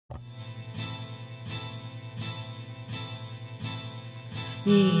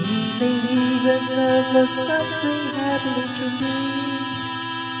Even if there's something happening to me,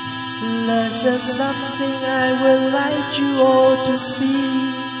 there's just something I would like you all to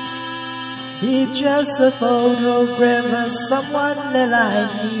see. It's just a photograph of someone that I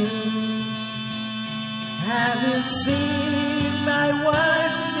knew. Have you seen my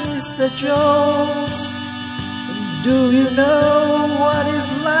wife, Mr. Jones? Do you know what it's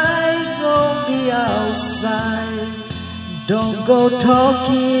like on the outside? Don't go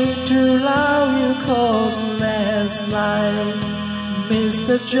talking too loud, you cause landslide,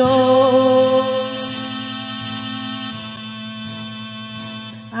 Mr. Jones.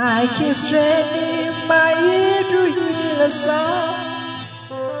 I keep straining my ear to hear a sound.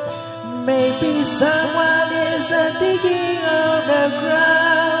 Maybe someone is digging on the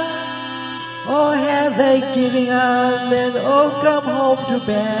ground. Or have they given up and all come home to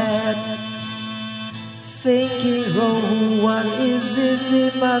bed? Thinking, oh, what is this?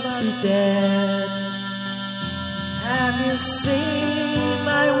 It must be dead. Have you seen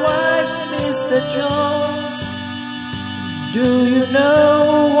my wife, Mr. Jones? Do you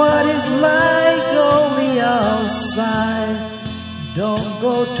know what it's like on the outside? Don't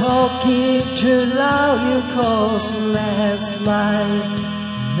go talking too loud, you cause landslide,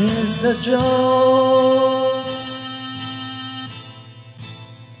 Mr. Jones.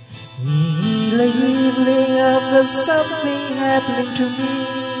 In the evening after something happening to me,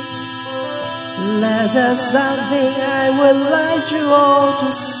 there's just something I would like you all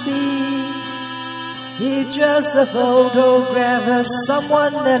to see. It's just a photograph of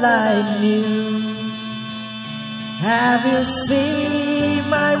someone that I knew. Have you seen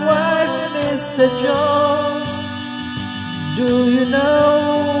my wife, Mr. Jones? Do you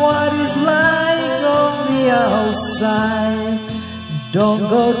know what it's like on the outside? Don't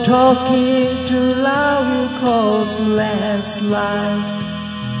go talking too loud, you cause landslide,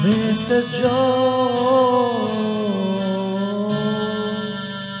 Mr. Jones.